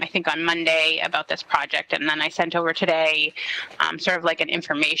 I think on Monday about this project, and then I sent over today sort of like an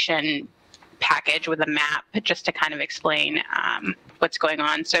information package with a map just to kind of explain what's going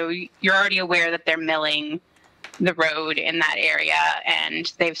on. So you're already aware that they're milling the road in that area,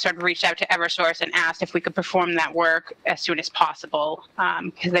 and they've sort of reached out to Eversource and asked if we could perform that work as soon as possible,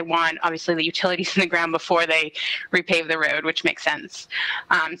 because they want obviously the utilities in the ground before they repave the road, which makes sense.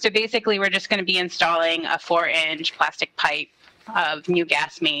 So basically we're just going to be installing a 4-inch plastic pipe of new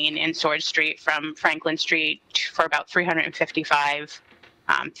gas main in Sword Street from Franklin Street for about 355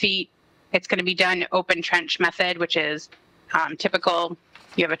 feet. It's going to be done open trench method, which is typical.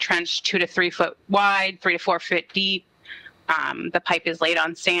 You have a trench 2 to 3 foot wide, 3 to 4 foot deep. The pipe is laid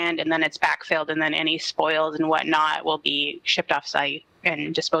on sand, and then it's backfilled, and then any spoils and whatnot will be shipped off site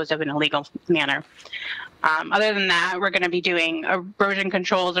and disposed of in a legal manner. Other than that, we're going to be doing erosion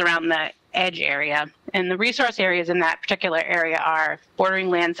controls around the edge area. And the resource areas in that particular area are bordering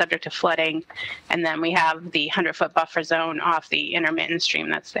land subject to flooding, and then we have the 100-foot buffer zone off the intermittent stream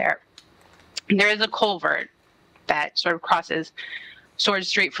that's there. There is a culvert that sort of crosses Sword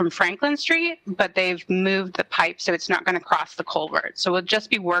Street from Franklin Street, but they've moved the pipe so it's not going to cross the culvert. So we'll just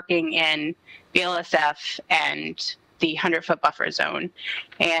be working in BLSF and the 100-foot buffer zone.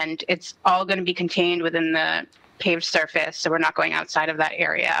 And it's all going to be contained within the paved surface, so we're not going outside of that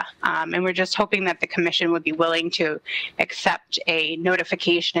area. And we're just hoping that the commission would be willing to accept a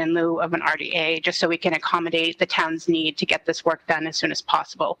notification in lieu of an RDA, just so we can accommodate the town's need to get this work done as soon as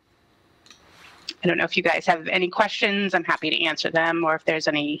possible. I don't know if you guys have any questions. I'm happy to answer them, or if there's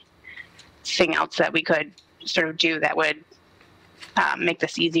anything else that we could sort of do that would make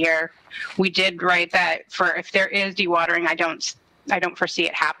this easier. We did write that for if there is dewatering, I don't foresee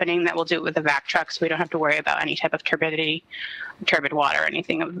it happening, that we'll do it with the vac truck, so we don't have to worry about any type of turbid water or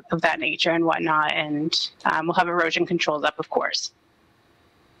anything of that nature and whatnot. And we'll have erosion controls up, of course.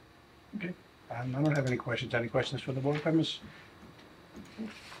 Okay. I don't have any questions. Any questions for the board members?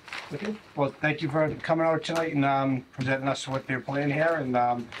 Okay. Well, thank you for coming out tonight and presenting us with your plan here. And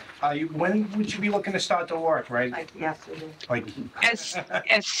when would you be looking to start the work, right? Like yesterday. Like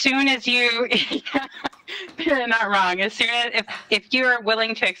As soon as you, you're not wrong. As soon as, if you are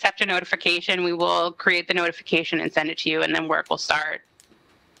willing to accept a notification, we will create the notification and send it to you, and then work will start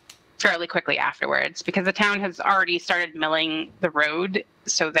fairly quickly afterwards, because the town has already started milling the road,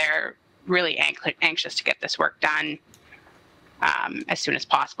 so they're really anxious to get this work done as soon as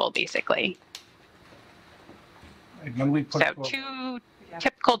possible, basically. when we put. So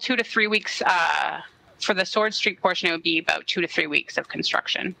typical 2 to 3 weeks for the Sword Street portion. It would be about 2 to 3 weeks of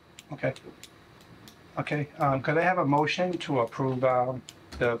construction. Okay. Okay, could I have a motion to approve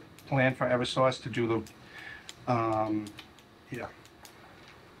the plan for Eversource to do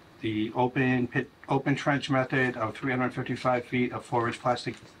the open trench method of 355 feet of 4-inch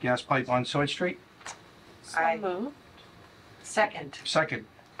plastic gas pipe on Sword Street? I move. Second. Second.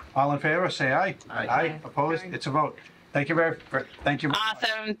 All in favor, say aye. Aye. Opposed? It's a vote. Thank you very much.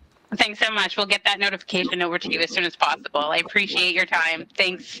 Awesome. Thanks so much. We'll get that notification over to you as soon as possible. I appreciate your time.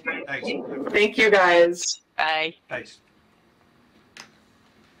 Thanks. Thanks. Thank you, guys. Bye. Thanks.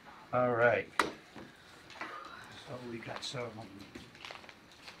 All right. So we got some.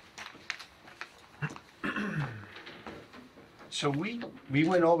 So we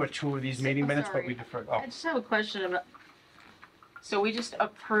went over 2 of these meeting minutes, but we deferred. I just have a question about, so we just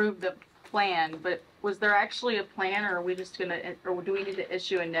approved the plan, but was there actually a plan, or are we just gonna, or do we need to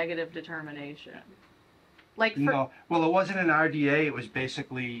issue a negative determination? Like, No, well, it wasn't an RDA, it was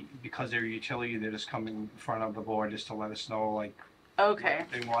basically because they're a utility, they're just coming in front of the board just to let us know, like, okay,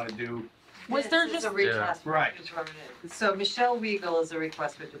 what they want to do. was there This is just, a request for Right. determination. So Michelle Weigel is a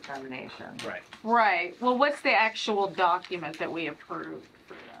request for determination. Right. right, well, what's the actual document that we approved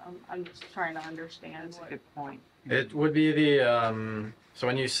for them? I'm just trying to understand. That's a good point. It would be the, so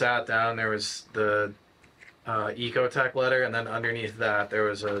when you sat down, there was the Ecotech letter, and then underneath that, there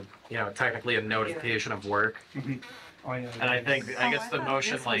was a, technically a notification of work. Oh, yeah. And I guess the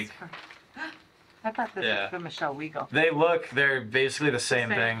motion, like, I thought this Yeah. was for Michelle Weigel. they're basically the same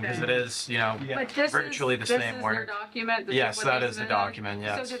thing, because it is, But this virtually the is, same this is work. their document? This Yes, what that they is the submitted? document,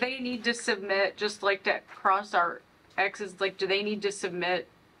 yes. So do they need to submit, just like to cross our X's, like, do they need to submit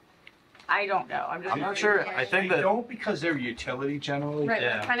I don't know. I'm just. I'm not sure. I think They that don't because they're utility generally. Right,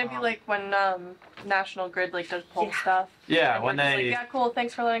 Yeah. it'd kind of be like when National Grid like does poll stuff. yeah, And when we're just they like, yeah, cool,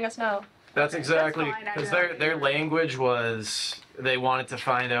 thanks for letting us know. that's exactly fine, I because know. their language was they wanted to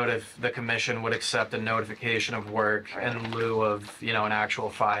find out if the commission would accept a notification of work in lieu of an actual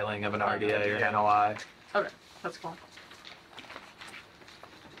filing of an RDA or NOI. That's cool.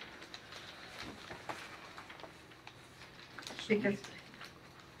 Because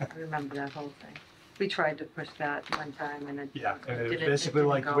I remember that whole thing. We tried to push that one time and it. Yeah, and it was didn't- basically didn't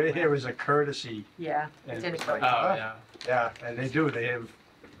like, go we're here well. as a courtesy. Yeah, it And didn't it's go like, well. Oh yeah. Yeah, and they do, they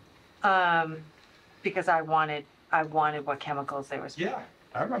have, Because I wanted what chemicals they were. yeah,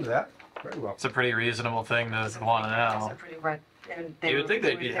 I remember that very well. It's a pretty reasonable thing to want to know. You would think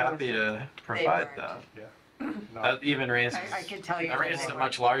they'd be happy to provide weren't. that. No, That even raises I can tell you. that that raises they a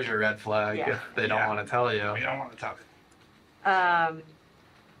much larger red flag Yeah. if they don't Yeah. want to tell you. we don't want to tell it. weren't.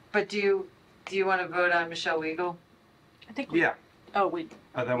 But do you want to vote on Michelle Weigel? I think. Yeah, Oh, we.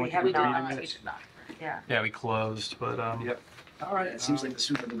 then We we have can read the not. minutes. Yeah. Yeah, we closed, but Yep. All right, it seems like the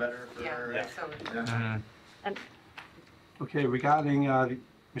sooner the better for, Yeah. So mhm. Okay, regarding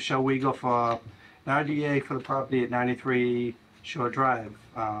Michelle Weigel for an RDA for the property at 93 Shore Drive,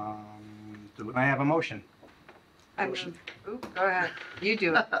 do I have a motion? I mean, go ahead. You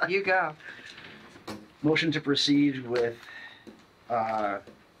do it. You go. motion to proceed with, oh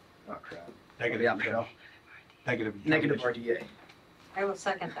crap. Yeah, Michelle. Negative. Negative RDA. I will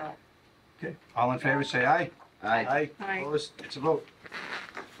second that. Okay, all in favor, say aye. Aye. Aye. Opposed, it's a vote.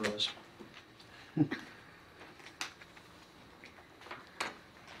 Froze.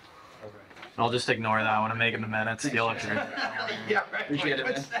 I'll just ignore that one. I'm making the minutes. You'll look through. Yeah, right. Appreciate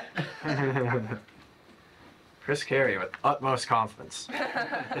it, man. Chris Carey with utmost confidence.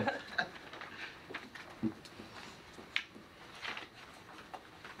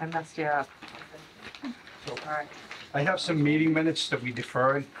 I messed you up. So- All right. I have some meeting minutes that we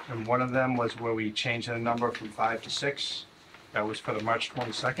deferred, and one of them was where we changed the number from 5 to 6. That was for the March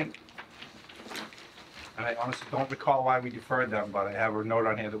 22nd. And I honestly don't recall why we deferred them, but I have a note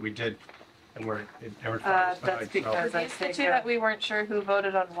on here that we did, and they were That's tonight, so. because I These the think. two that we weren't sure who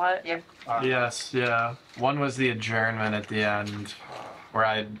voted on what. Yeah. Yes, yeah. One was the adjournment at the end, where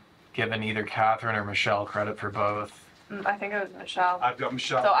I'd given either Catherine or Michelle credit for both. I think it was Michelle. I've got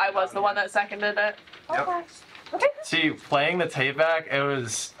Michelle. So I was the one that seconded it. Yep. See, playing the tape back, it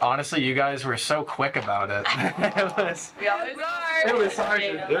was honestly you guys were so quick about it. it was We always are. it was hard.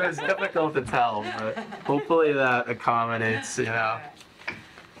 It was difficult to tell, but hopefully that accommodates. That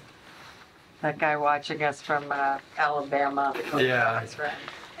guy watching us from Alabama. Yeah. That's right.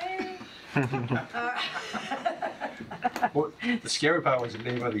 Well, the scary part was the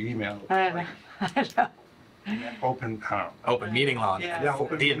name of the email. I know. Open, Open meeting law. Yeah.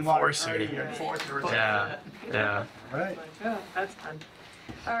 open The meeting law, enforcer. the enforcer. Yeah. Yeah. Right. Oh, that's fun.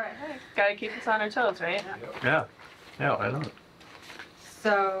 All right. Gotta keep us on our toes, right? Yeah. Yeah. I know.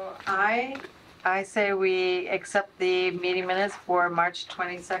 So I say we accept the meeting minutes for March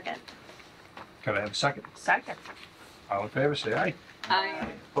 22nd. Can I have a second? Second. All in favor, say aye. Aye.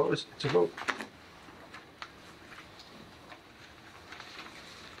 Opposed, it's a vote.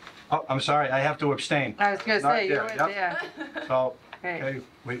 Oh, I'm sorry, I have to abstain. I was gonna Not say, you there, were yep. there. So, Okay. okay,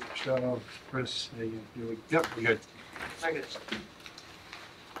 wait, Michelle, Chris, yep, we're good.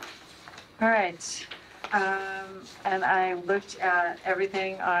 All right. And I looked at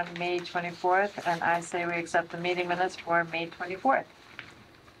everything on May 24th, and I say we accept the meeting minutes for May 24th.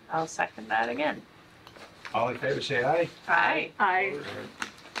 I'll second that again. All in favor, say aye. Aye. Aye.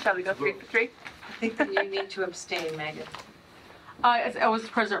 Shall we go 3 for 3? I think that you need to abstain, Megan. I was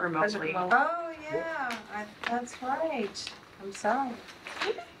present Present remotely. remote. Oh, yeah, that's right. I'm sorry.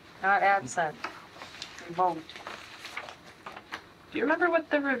 Not absent. Remote. Do you remember what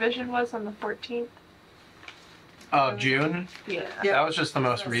the revision was on the 14th? Oh, June. Yeah. Yeah. That was just the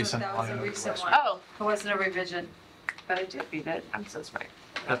most So recent that was a one. recent one. Oh, It wasn't a revision, but I did read it. I'm so sorry.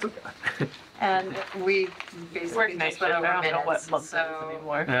 That's okay. And we Work basically night just shift. went I over don't know what minutes, month it is so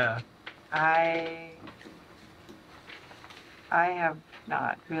anymore. Yeah. I have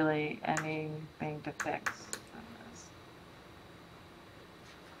not really anything to fix on this.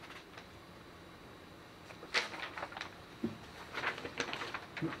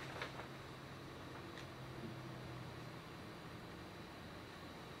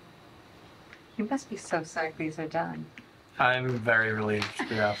 You must be so psyched these are done. I'm very relieved.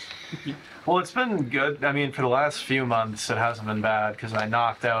 Yeah. Well, it's been good. I mean, for the last few months, it hasn't been bad because I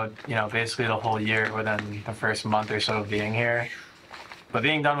knocked out, basically the whole year within the first month or so of being here. But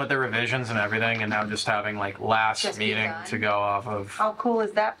being done with the revisions and everything, and now just having like last Just be meeting done. to go off of. How cool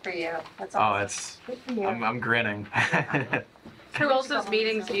is that for you? That's Oh, awesome. it's. Good for you. I'm grinning. Who else's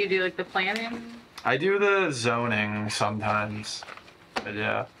meetings do you do, like the planning? I do the zoning sometimes, but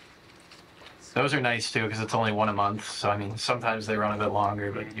yeah. Those are nice too, because it's only one a month, so I mean, sometimes they run a bit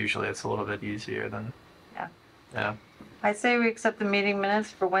longer, but usually it's a little bit easier than. Yeah. Yeah. I say we accept the meeting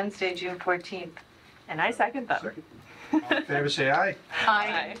minutes for Wednesday, June 14th. And I second them. All in favor, say aye.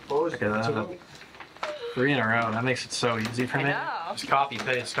 Aye. Opposed? Look at that. 3 in a row, that makes it so easy for I me. know. Just copy,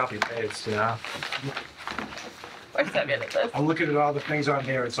 paste, you know? We're so good at this. I'm looking at all the things on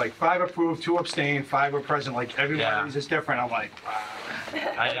here. It's like 5 approved, 2 abstained, 5 were present. Like every one Yeah. of these is different. I'm like, wow.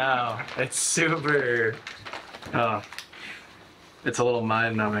 I know, it's super, it's a little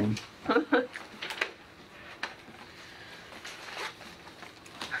mind numbing.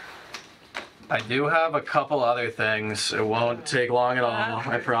 I do have a couple other things. It won't take long at all,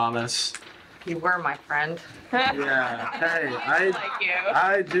 I promise. You were my friend. Yeah, hey, Like you.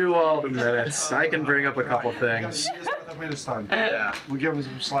 I do all the minutes. I can bring up a couple things. Just let the minutes done. Yeah. We'll give them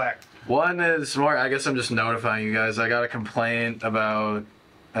some slack. One is more, I guess I'm just notifying you guys. I got a complaint about,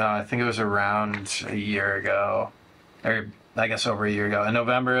 I think it was around a year ago, or I guess over a year ago. In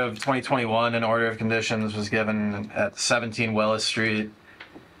November of 2021, an order of conditions was given at 17 Willis Street.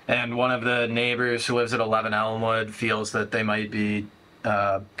 And one of the neighbors who lives at 11 Elmwood feels that they might be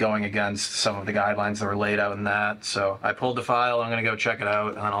going against some of the guidelines that were laid out in that. So I pulled the file. I'm going to go check it out,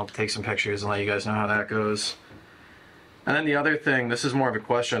 and then I'll take some pictures and let you guys know how that goes. And then the other thing, this is more of a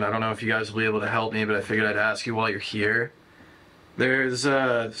question. I don't know if you guys will be able to help me, but I figured I'd ask you while you're here. There's,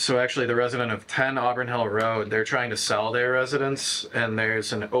 so actually the resident of 10 Auburn Hill Road, they're trying to sell their residence, and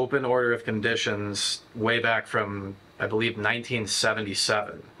there's an open order of conditions way back from, I believe,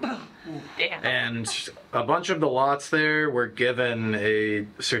 1977. Damn. And a bunch of the lots there were given a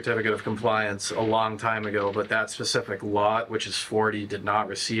certificate of compliance a long time ago, but that specific lot, which is 40, did not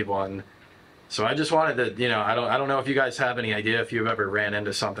receive one. So I just wanted to, you know, I don't know if you guys have any idea if you've ever ran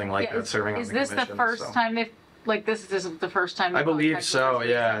into something like Yeah, that serving on Is the this the commission, first so. time this is the first time? I you've believe contacted so, us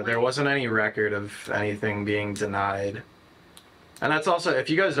yeah. recently? There wasn't any record of anything being denied. And that's also, if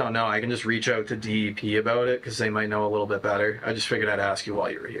you guys don't know, I can just reach out to DEP about it because they might know a little bit better. I just figured I'd ask you while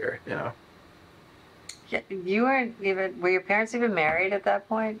you were here, you know. Yeah, you weren't even, were your parents even married at that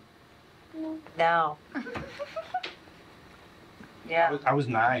point? No. Yeah. I was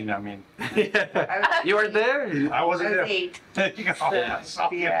 9. I mean, You weren't there? I wasn't I there. was 8. There you go. Yeah.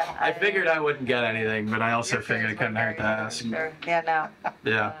 Yeah. I figured I wouldn't get anything, but I also figured it couldn't hurt to ask. Sure. Yeah, no.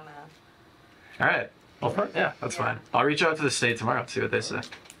 Yeah. All right. Well, yeah, that's fine. I'll reach out to the state tomorrow, see what they say.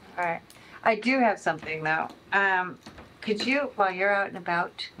 All right. I do have something though. Could you, while you're out and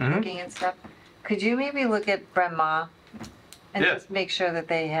about Mhm. looking and stuff, could you maybe look at Bryn Mawr and Yeah. just make sure that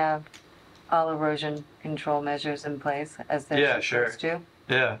they have all erosion control measures in place as Yeah, they're sure. supposed to?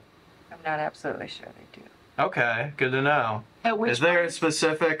 Yeah. I'm not absolutely sure they do. Okay, good to know. At which Is there a point?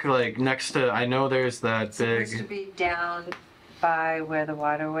 specific, like, next to, I know there's that Supposed to big, be down by where the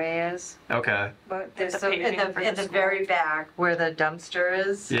waterway is. okay, But there's The some, paving for the in the school. very back where the dumpster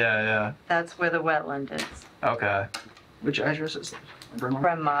is, yeah, that's where the wetland is. yeah, okay. Which address is that?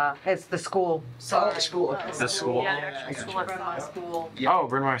 Bryn Mawr, it's the school. Oh, Sorry. the school. Okay. The school? Yeah, the actual school Bryn Mawr itself. School. Yeah. Oh,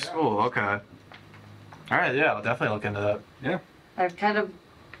 Bryn Mawr School, okay. All right, yeah, I'll definitely look into that. I've kind of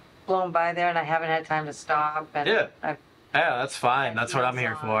blown by there and I haven't had time to stop and. Yeah. I've- Yeah, that's fine, that's what I'm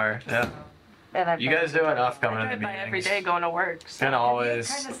here for, yeah. And I've You been- guys do enough I coming to drive the by every meetings. day going to work. So. Can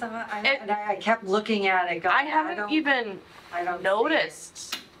always, Kind of saw, It- and I kept looking at it, going, I haven't don't- even I don't see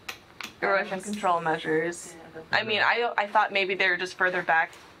noticed erosion control measures. it. I mean, I thought maybe they were just further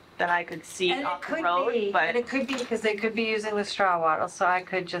back than I could see And it off the could road, be, but and it could be because they could be using the straw wattle, so I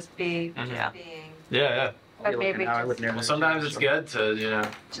could just be Mhm. Yeah. being, yeah, yeah. but maybe I live just, near Well, sometimes it's good to, you know,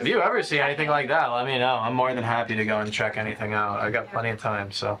 if you ever see anything like that, let me know. I'm more than happy to go and check anything out. I got plenty of time,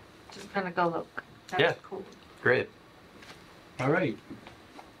 so, just kind of go look. That's Yeah. cool. great. All right.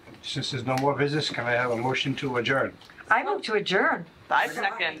 Since there's no more business, can I have a motion to adjourn? I move to adjourn. 5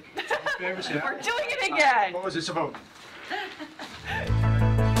 seconds. All in favor, say aye. We're doing it again. What was this about?